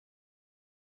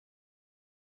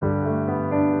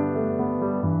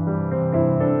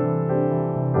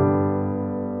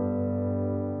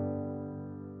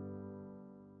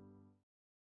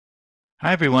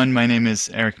Hi, everyone. My name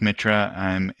is Erik Mittra.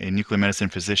 I'm a nuclear medicine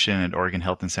physician at Oregon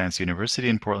Health and Science University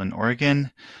in Portland, Oregon.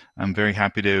 I'm very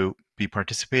happy to be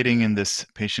participating in this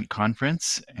patient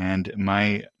conference, and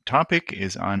my topic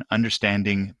is on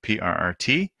understanding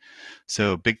PRRT.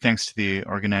 So big thanks to the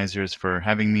organizers for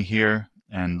having me here,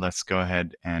 and let's go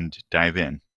ahead and dive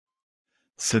in.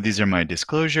 So these are my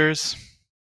disclosures.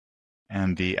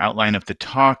 And the outline of the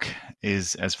talk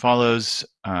is as follows.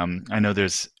 I know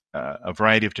there's a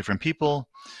variety of different people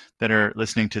that are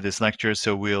listening to this lecture,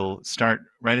 so we'll start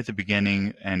right at the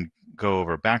beginning and go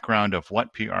over background of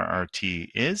what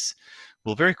PRRT is.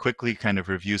 We'll very quickly kind of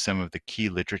review some of the key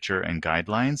literature and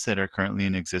guidelines that are currently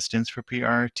in existence for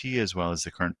PRRT, as well as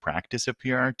the current practice of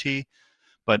PRRT.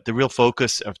 But the real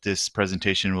focus of this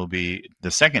presentation will be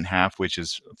the second half, which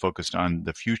is focused on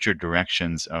the future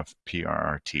directions of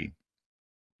PRRT.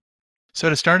 So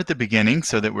to start at the beginning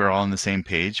so that we're all on the same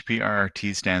page,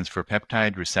 PRRT stands for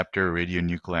Peptide Receptor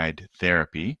Radionuclide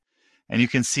Therapy. And you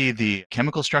can see the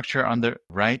chemical structure on the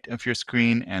right of your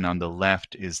screen, and on the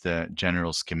left is the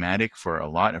general schematic for a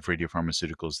lot of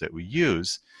radiopharmaceuticals that we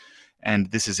use. And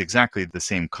this is exactly the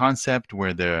same concept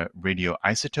where the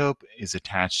radioisotope is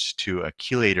attached to a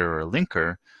chelator or a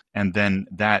linker, and then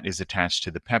that is attached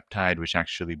to the peptide, which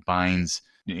actually binds,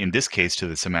 in this case, to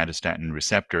the somatostatin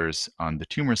receptors on the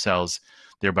tumor cells,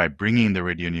 thereby bringing the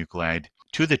radionuclide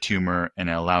to the tumor and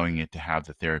allowing it to have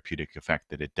the therapeutic effect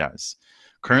that it does.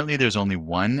 Currently, there's only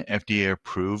one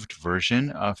FDA-approved version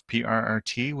of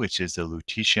PRRT, which is the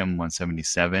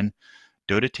lutetium-177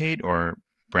 dotatate, or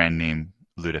brand name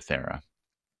Lutathera.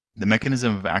 The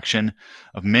mechanism of action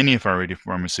of many of our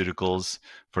radiopharmaceuticals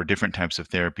for different types of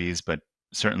therapies, but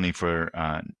certainly for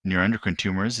neuroendocrine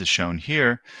tumors, is shown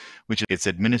here, which it's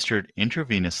administered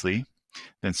intravenously,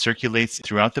 then circulates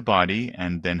throughout the body,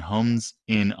 and then homes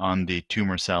in on the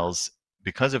tumor cells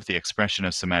because of the expression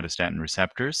of somatostatin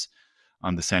receptors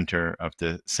on the center of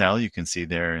the cell. You can see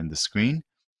there in the screen.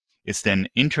 It's then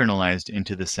internalized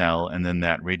into the cell, and then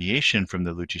that radiation from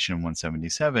the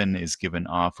lutetium-177 is given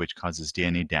off, which causes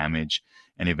DNA damage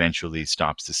and eventually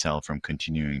stops the cell from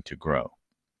continuing to grow.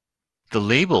 The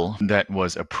label that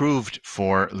was approved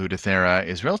for Lutathera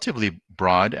is relatively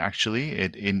broad, actually.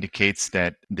 It indicates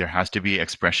that there has to be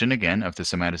expression, again, of the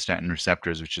somatostatin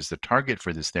receptors, which is the target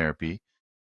for this therapy,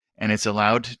 and it's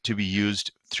allowed to be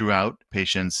used throughout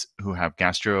patients who have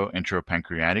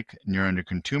gastroenteropancreatic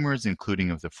neuroendocrine tumors,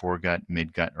 including of the foregut,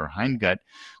 midgut, or hindgut.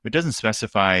 It doesn't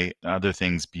specify other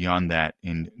things beyond that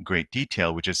in great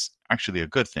detail, which is actually a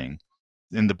good thing.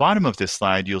 In the bottom of this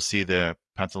slide, you'll see the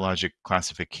pathologic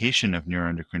classification of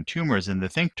neuroendocrine tumors, and the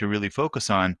thing to really focus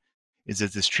on is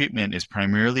that this treatment is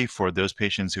primarily for those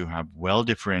patients who have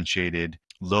well-differentiated,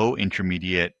 low,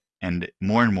 intermediate, and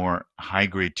more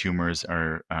high-grade tumors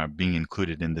are being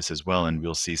included in this as well, and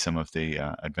we'll see some of the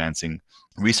advancing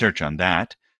research on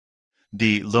that.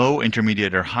 The low,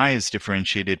 intermediate, or high is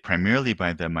differentiated primarily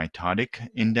by the mitotic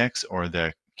index or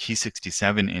the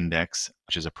Ki67 index,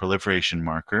 which is a proliferation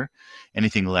marker.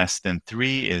 Anything less than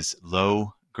 3 is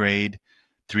low grade,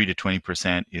 3 to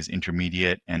 20% is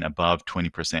intermediate, and above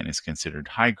 20% is considered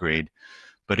high grade.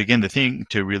 But again, the thing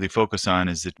to really focus on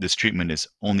is that this treatment is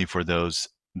only for those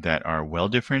that are well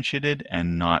differentiated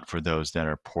and not for those that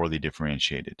are poorly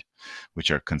differentiated,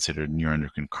 which are considered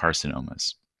neuroendocrine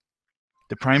carcinomas.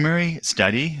 The primary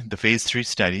study, the phase 3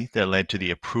 study that led to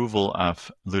the approval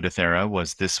of Lutathera,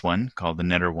 was this one called the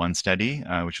NETTER-1 study,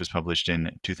 which was published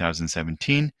in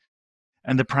 2017.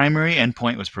 And the primary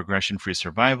endpoint was progression-free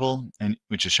survival,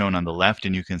 which is shown on the left,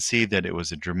 and you can see that it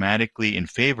was dramatically in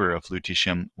favor of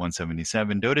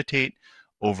lutetium-177 dotatate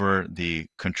over the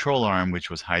control arm, which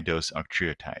was high-dose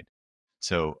octreotide.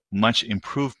 So much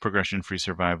improved progression-free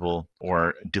survival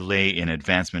or delay in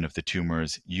advancement of the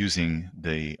tumors using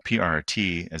the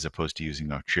PRRT as opposed to using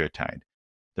octreotide.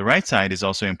 The right side is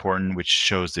also important, which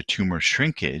shows the tumor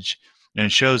shrinkage, and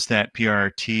it shows that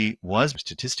PRRT was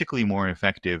statistically more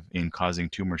effective in causing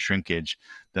tumor shrinkage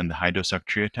than the high-dose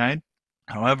octreotide.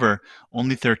 However,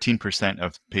 only 13%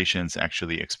 of patients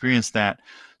actually experience that,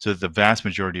 so the vast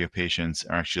majority of patients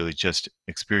are actually just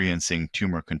experiencing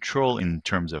tumor control in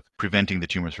terms of preventing the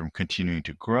tumors from continuing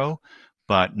to grow,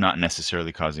 but not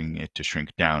necessarily causing it to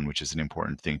shrink down, which is an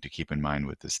important thing to keep in mind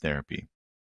with this therapy.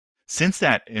 Since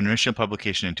that initial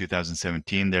publication in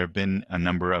 2017, there have been a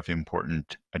number of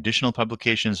important additional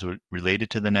publications related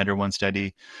to the NETTER-1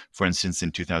 study. For instance,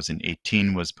 in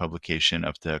 2018 was publication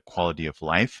of the quality of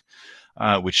life,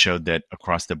 which showed that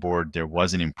across the board there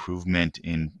was an improvement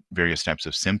in various types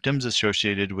of symptoms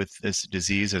associated with this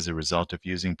disease as a result of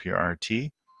using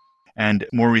PRRT. And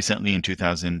more recently, in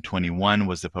 2021,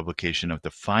 was the publication of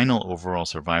the final overall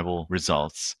survival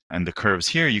results. And the curves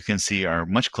here you can see are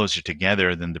much closer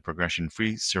together than the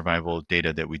progression-free survival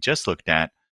data that we just looked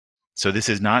at. So this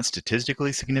is not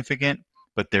statistically significant,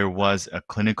 but there was a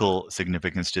clinical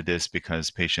significance to this because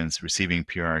patients receiving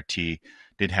PRRT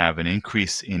did have an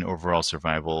increase in overall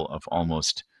survival of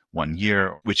almost 1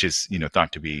 year, which is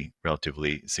thought to be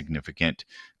relatively significant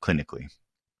clinically.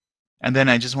 And then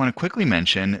I just want to quickly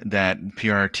mention that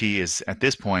PRRT is at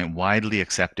this point widely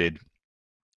accepted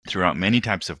throughout many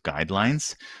types of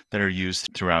guidelines that are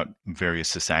used throughout various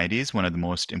societies. One of the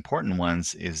most important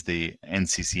ones is the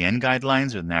NCCN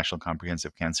guidelines, or the National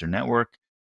Comprehensive Cancer Network,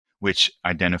 which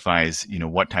identifies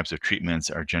what types of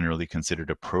treatments are generally considered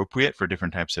appropriate for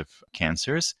different types of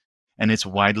cancers. And it's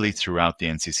widely throughout the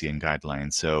NCCN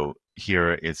guidelines. So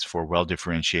here it's for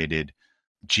well-differentiated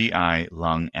GI,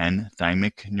 lung, and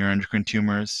thymic neuroendocrine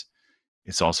tumors.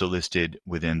 It's also listed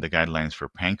within the guidelines for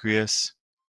pancreas.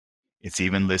 It's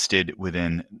even listed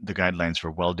within the guidelines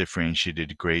for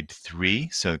well-differentiated grade 3,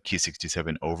 so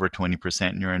Ki67 over 20%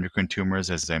 neuroendocrine tumors.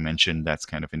 As I mentioned, that's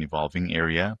kind of an evolving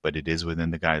area, but it is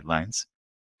within the guidelines.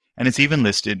 And it's even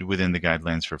listed within the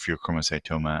guidelines for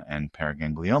pheochromocytoma and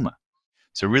paraganglioma.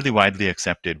 So really widely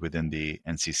accepted within the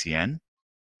NCCN.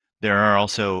 There are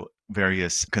also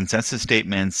various consensus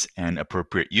statements and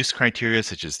appropriate use criteria,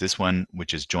 such as this one,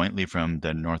 which is jointly from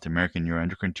the North American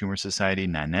Neuroendocrine Tumor Society,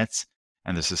 LACNETS,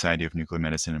 and the Society of Nuclear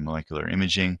Medicine and Molecular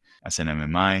Imaging,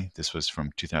 SNMMI. This was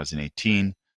from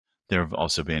 2018. There have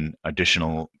also been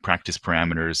additional practice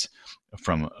parameters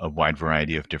from a wide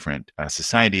variety of different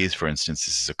societies. For instance,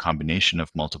 this is a combination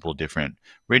of multiple different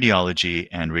radiology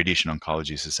and radiation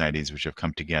oncology societies which have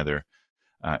come together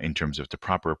in terms of the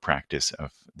proper practice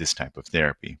of this type of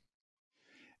therapy.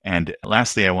 And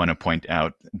lastly, I want to point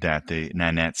out that the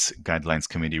NANETS Guidelines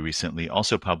Committee recently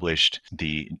also published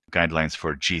the guidelines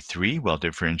for G3,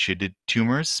 well-differentiated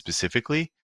tumors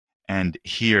specifically. And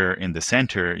here in the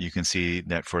center, you can see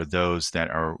that for those that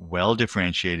are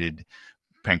well-differentiated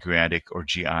pancreatic or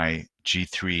GI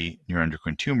G3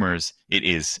 neuroendocrine tumors, it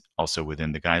is also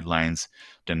within the guidelines.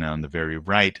 Then on the very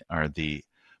right are the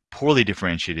poorly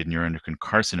differentiated neuroendocrine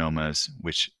carcinomas,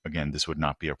 which again, this would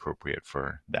not be appropriate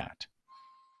for that.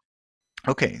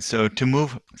 Okay, so to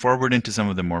move forward into some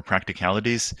of the more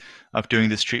practicalities of doing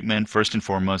this treatment, first and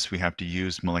foremost, we have to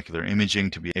use molecular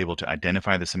imaging to be able to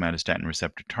identify the somatostatin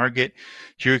receptor target.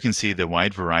 Here you can see the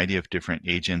wide variety of different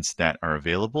agents that are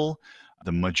available.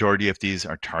 The majority of these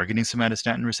are targeting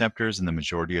somatostatin receptors, and the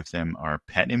majority of them are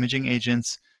PET imaging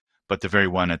agents. But the very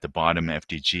one at the bottom,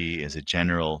 FDG, is a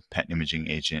general PET imaging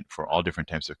agent for all different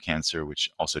types of cancer,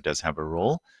 which also does have a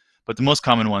role. But the most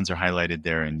common ones are highlighted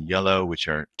there in yellow, which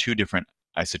are two different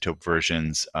isotope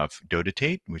versions of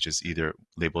dotatate, which is either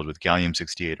labeled with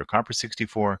gallium-68 or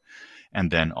copper-64,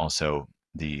 and then also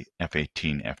the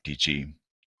F18 FDG.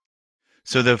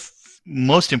 So the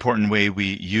most important way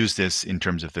we use this in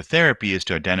terms of the therapy is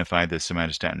to identify the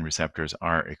somatostatin receptors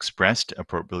are expressed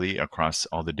appropriately across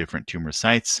all the different tumor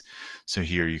sites. So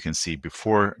here you can see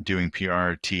before doing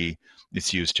PRRT,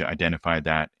 it's used to identify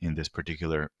that in this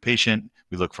particular patient.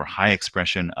 We look for high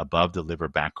expression above the liver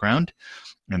background,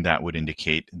 and that would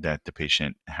indicate that the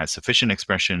patient has sufficient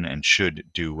expression and should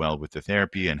do well with the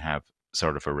therapy and have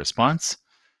sort of a response.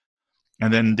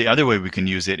 And then the other way we can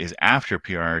use it is after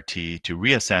PRRT to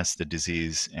reassess the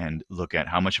disease and look at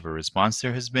how much of a response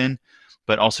there has been,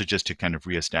 but also just to kind of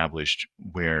reestablish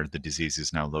where the disease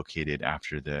is now located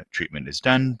after the treatment is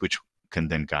done, which can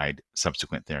then guide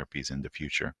subsequent therapies in the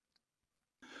future.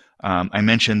 I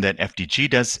mentioned that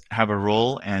FDG does have a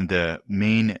role, and the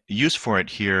main use for it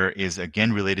here is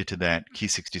again related to that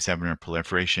Ki67 or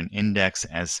proliferation index.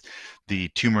 As the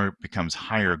tumor becomes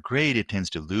higher grade, it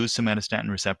tends to lose somatostatin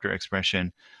receptor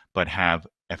expression, but have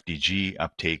FDG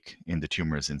uptake in the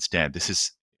tumors instead. This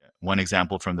is one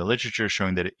example from the literature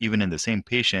showing that even in the same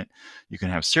patient, you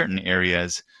can have certain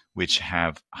areas which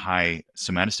have high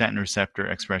somatostatin receptor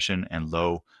expression and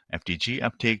low FDG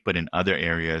uptake, but in other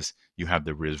areas, you have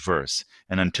the reverse.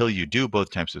 And until you do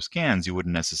both types of scans, you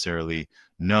wouldn't necessarily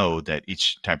know that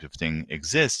each type of thing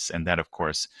exists. And that, of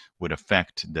course, would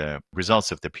affect the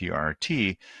results of the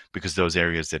PRRT, because those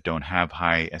areas that don't have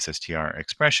high SSTR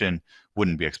expression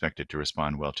wouldn't be expected to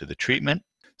respond well to the treatment.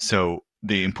 So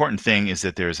the important thing is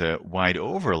that there's a wide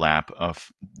overlap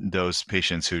of those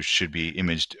patients who should be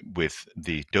imaged with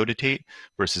the dotatate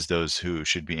versus those who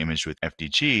should be imaged with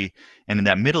FDG. And in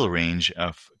that middle range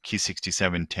of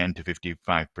Ki67, 10 to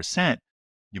 55%,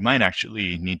 you might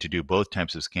actually need to do both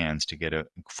types of scans to get a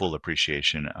full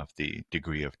appreciation of the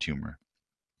degree of tumor.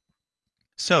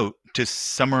 So to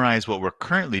summarize what we're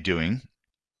currently doing,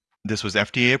 This was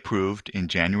FDA approved in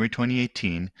January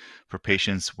 2018 for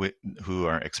patients who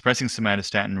are expressing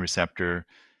somatostatin receptor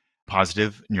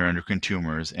positive neuroendocrine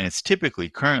tumors, and it's typically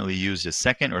currently used as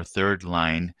second or third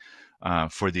line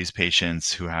for these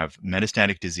patients who have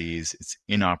metastatic disease. It's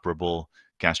inoperable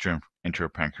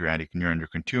gastroenteropancreatic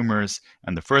neuroendocrine tumors,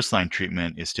 and the first line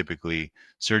treatment is typically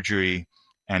surgery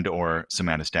and or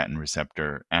somatostatin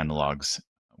receptor analogs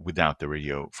without the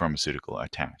radiopharmaceutical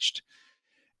attached.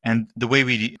 And the way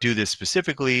we do this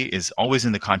specifically is always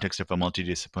in the context of a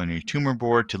multidisciplinary tumor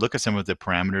board to look at some of the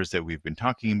parameters that we've been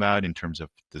talking about in terms of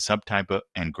the subtype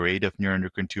and grade of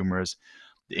neuroendocrine tumors,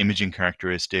 the imaging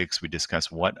characteristics. We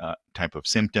discuss what type of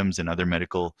symptoms and other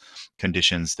medical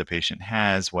conditions the patient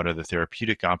has, what are the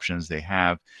therapeutic options they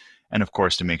have, and of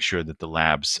course to make sure that the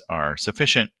labs are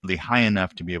sufficiently high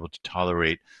enough to be able to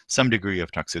tolerate some degree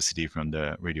of toxicity from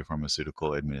the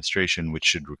radiopharmaceutical administration, which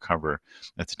should recover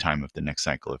at the time of the next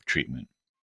cycle of treatment.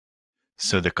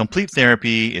 So the complete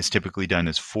therapy is typically done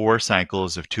as 4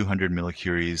 cycles of 200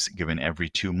 millicuries given every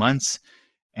 2 months,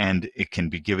 and it can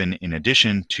be given in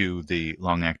addition to the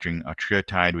long-acting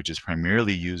octreotide, which is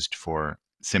primarily used for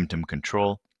symptom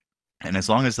control. And as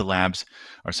long as the labs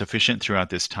are sufficient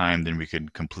throughout this time, then we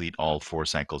could complete all 4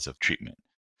 cycles of treatment.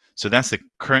 So that's the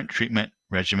current treatment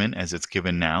regimen as it's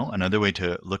given now. Another way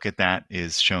to look at that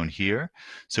is shown here.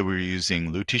 So we're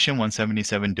using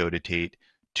lutetium-177 dotatate,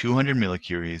 200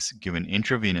 millicuries given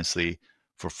intravenously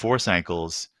for 4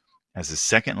 cycles as a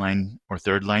second line or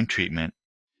third line treatment,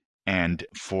 and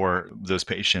for those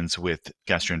patients with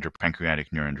gastroenteropancreatic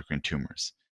neuroendocrine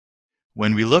tumors.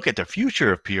 When we look at the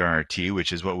future of PRRT,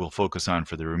 which is what we'll focus on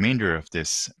for the remainder of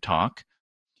this talk,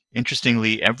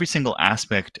 interestingly, every single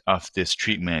aspect of this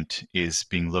treatment is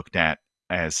being looked at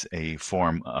as a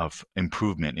form of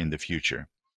improvement in the future.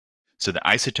 So the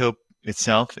isotope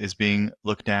itself is being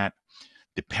looked at,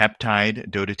 the peptide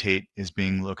dotatate is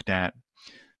being looked at,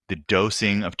 the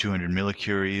dosing of 200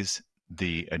 millicuries,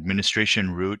 the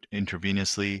administration route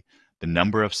intravenously, the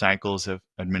number of cycles of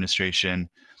administration,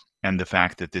 and the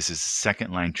fact that this is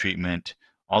second-line treatment.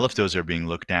 All of those are being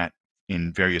looked at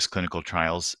in various clinical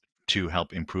trials to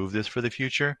help improve this for the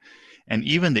future. And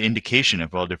even the indication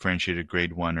of well-differentiated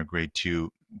grade 1 or grade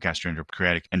 2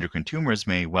 gastroenteropancreatic endocrine tumors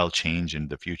may well change in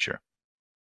the future.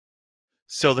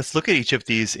 So let's look at each of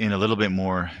these in a little bit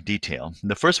more detail.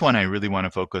 The first one I really want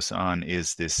to focus on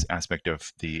is this aspect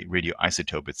of the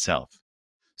radioisotope itself.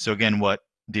 So again,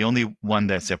 the only one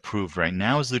that's approved right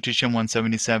now is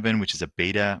lutetium-177, which is a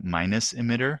beta minus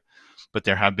emitter, but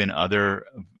there have been other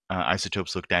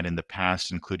isotopes looked at in the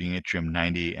past, including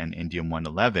yttrium-90 and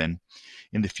indium-111.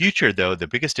 In the future, though, the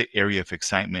biggest area of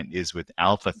excitement is with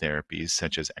alpha therapies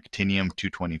such as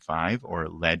actinium-225 or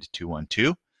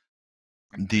lead-212.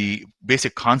 The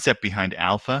basic concept behind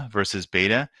alpha versus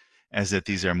beta is that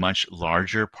these are much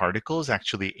larger particles,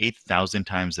 actually 8,000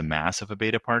 times the mass of a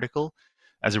beta particle.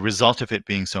 As a result of it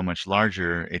being so much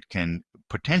larger, it can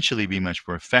potentially be much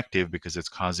more effective because it's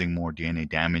causing more DNA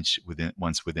damage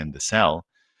once within the cell.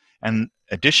 And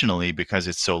additionally, because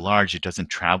it's so large, it doesn't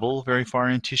travel very far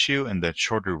in tissue, and the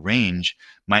shorter range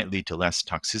might lead to less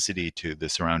toxicity to the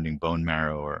surrounding bone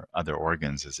marrow or other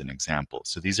organs, as an example.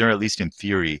 So these are, at least in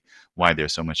theory, why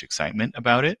there's so much excitement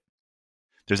about it.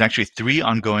 There's actually 3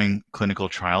 ongoing clinical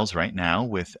trials right now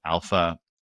with alpha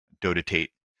dotatate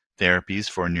therapies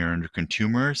for neuroendocrine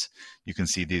tumors. You can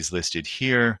see these listed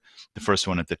here. The first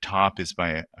one at the top is by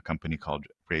a company called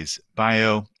Raise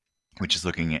Bio, which is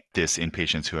looking at this in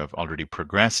patients who have already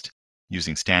progressed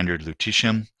using standard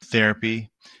lutetium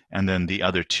therapy. And then the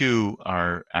other 2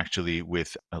 are actually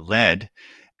with lead.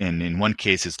 And in one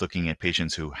case, it's looking at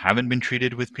patients who haven't been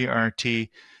treated with PRRT,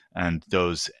 and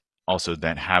those also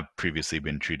that have previously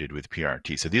been treated with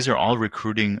PRRT. So these are all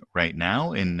recruiting right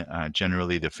now in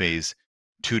generally the phase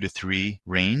 2 to 3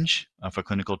 range of a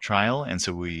clinical trial. And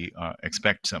so we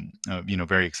expect some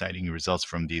very exciting results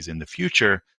from these in the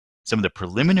future. Some of the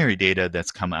preliminary data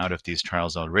that's come out of these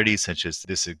trials already, such as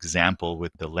this example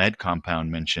with the lead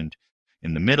compound mentioned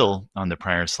in the middle on the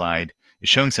prior slide, is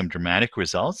showing some dramatic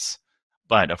results.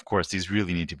 But of course, these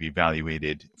really need to be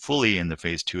evaluated fully in the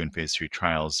phase 2 and phase 3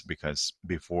 trials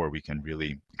before we can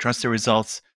really trust the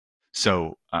results.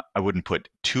 So I wouldn't put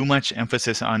too much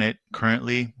emphasis on it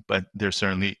currently, but there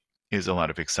certainly is a lot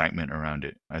of excitement around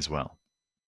it as well.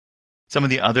 Some of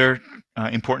the other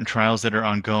important trials that are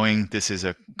ongoing, this is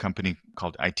a company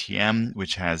called ITM,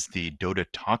 which has the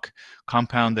DOTA-TOC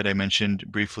compound that I mentioned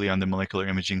briefly on the molecular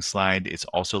imaging slide. It's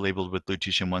also labeled with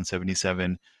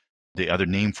lutetium-177. The other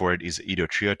name for it is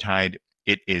edotriotide.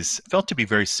 It is felt to be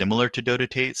very similar to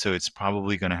dotatate, so it's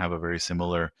probably going to have a very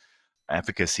similar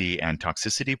efficacy and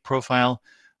toxicity profile.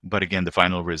 But again, the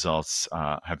final results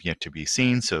have yet to be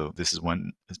seen. So this is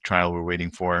one trial we're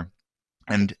waiting for.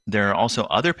 And there are also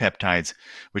other peptides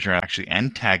which are actually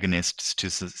antagonists to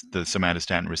the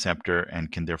somatostatin receptor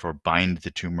and can therefore bind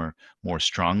the tumor more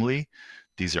strongly.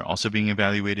 These are also being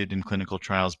evaluated in clinical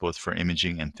trials, both for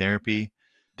imaging and therapy.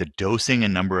 The dosing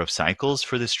and number of cycles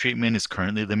for this treatment is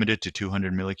currently limited to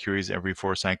 200 millicuries every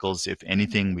 4 cycles. If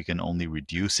anything, we can only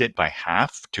reduce it by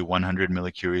half to 100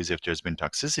 millicuries if there's been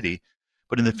toxicity.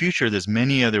 But in the future, there's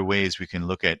many other ways we can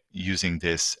look at using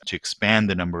this to expand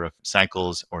the number of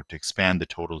cycles or to expand the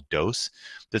total dose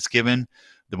that's given.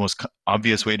 The most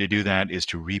obvious way to do that is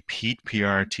to repeat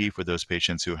PRRT for those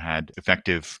patients who had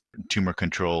effective tumor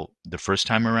control the first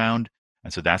time around.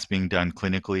 And so that's being done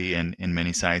clinically in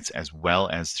many sites as well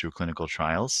as through clinical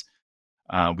trials.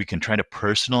 We can try to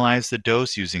personalize the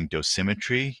dose using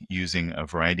dosimetry, using a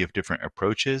variety of different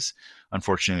approaches.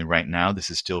 Unfortunately, right now, this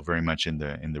is still very much in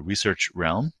the research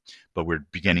realm, but we're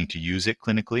beginning to use it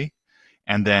clinically.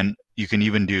 And then you can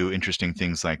even do interesting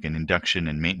things like an induction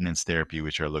and maintenance therapy,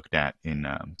 which are looked at in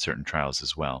certain trials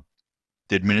as well.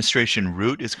 The administration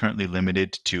route is currently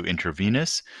limited to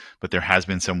intravenous, but there has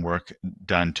been some work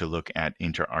done to look at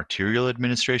intra-arterial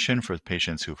administration for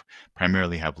patients who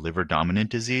primarily have liver-dominant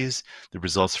disease. The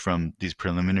results from these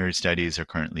preliminary studies are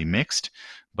currently mixed,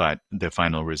 but the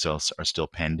final results are still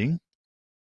pending.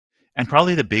 And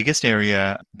probably the biggest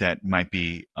area that might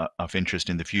be of interest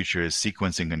in the future is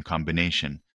sequencing and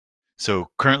combination. So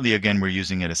currently, again, we're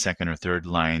using it as second or third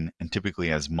line and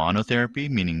typically as monotherapy,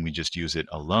 meaning we just use it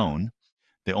alone.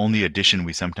 The only addition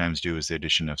we sometimes do is the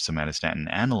addition of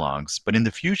somatostatin analogs. But in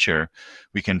the future,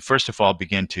 we can first of all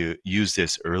begin to use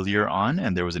this earlier on.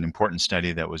 And there was an important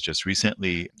study that was just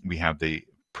recently. We have the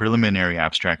preliminary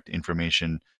abstract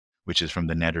information, which is from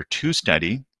the NETTER-2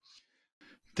 study.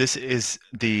 This is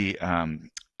the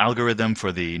algorithm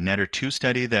for the NETTER-2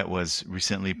 study that was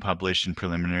recently published in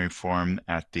preliminary form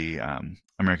at the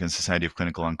American Society of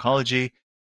Clinical Oncology.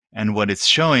 And what it's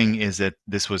showing is that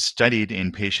this was studied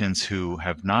in patients who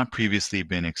have not previously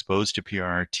been exposed to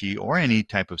PRRT or any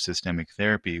type of systemic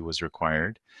therapy was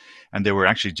required. And they were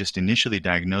actually just initially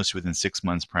diagnosed within 6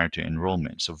 months prior to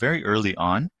enrollment. So very early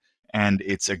on. And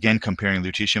it's again comparing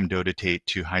lutetium dotatate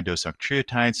to high-dose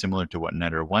octreotide, similar to what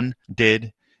NETTER-1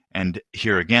 did. And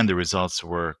here again, the results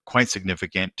were quite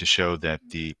significant to show that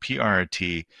the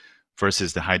PRRT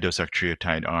versus the high-dose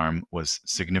octreotide arm was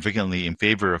significantly in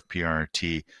favor of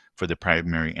PRRT for the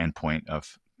primary endpoint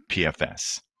of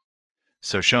PFS.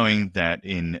 So showing that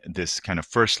in this kind of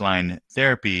first-line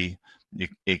therapy,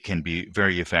 it can be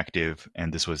very effective,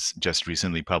 and this was just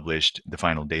recently published. The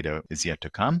final data is yet to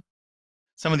come.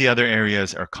 Some of the other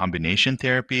areas are combination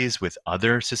therapies with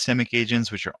other systemic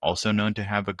agents, which are also known to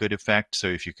have a good effect. So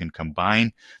if you can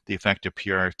combine the effect of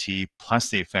PRRT plus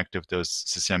the effect of those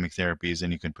systemic therapies,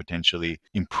 then you can potentially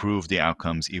improve the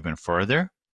outcomes even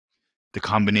further. The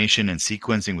combination and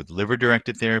sequencing with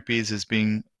liver-directed therapies is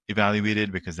being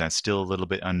evaluated because that's still a little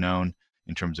bit unknown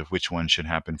in terms of which one should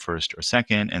happen first or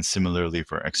second, and similarly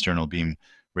for external beam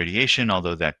radiation,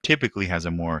 although that typically has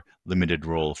a more limited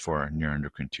role for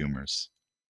neuroendocrine tumors.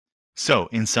 So,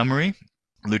 in summary,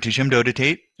 lutetium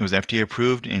dotatate was FDA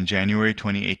approved in January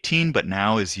 2018, but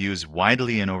now is used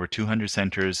widely in over 200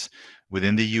 centers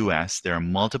within the US. There are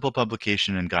multiple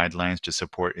publications and guidelines to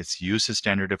support its use as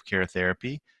standard of care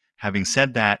therapy. Having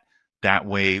said that, that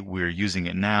way we're using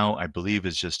it now, I believe,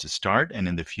 is just a start. And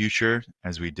in the future,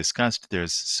 as we discussed,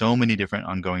 there's so many different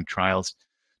ongoing trials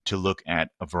to look at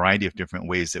a variety of different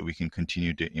ways that we can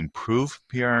continue to improve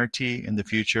PRRT in the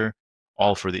future,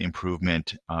 all for the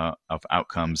improvement of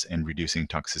outcomes and reducing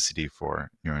toxicity for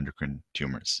neuroendocrine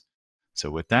tumors. So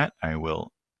with that, I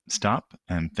will stop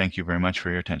and thank you very much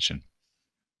for your attention.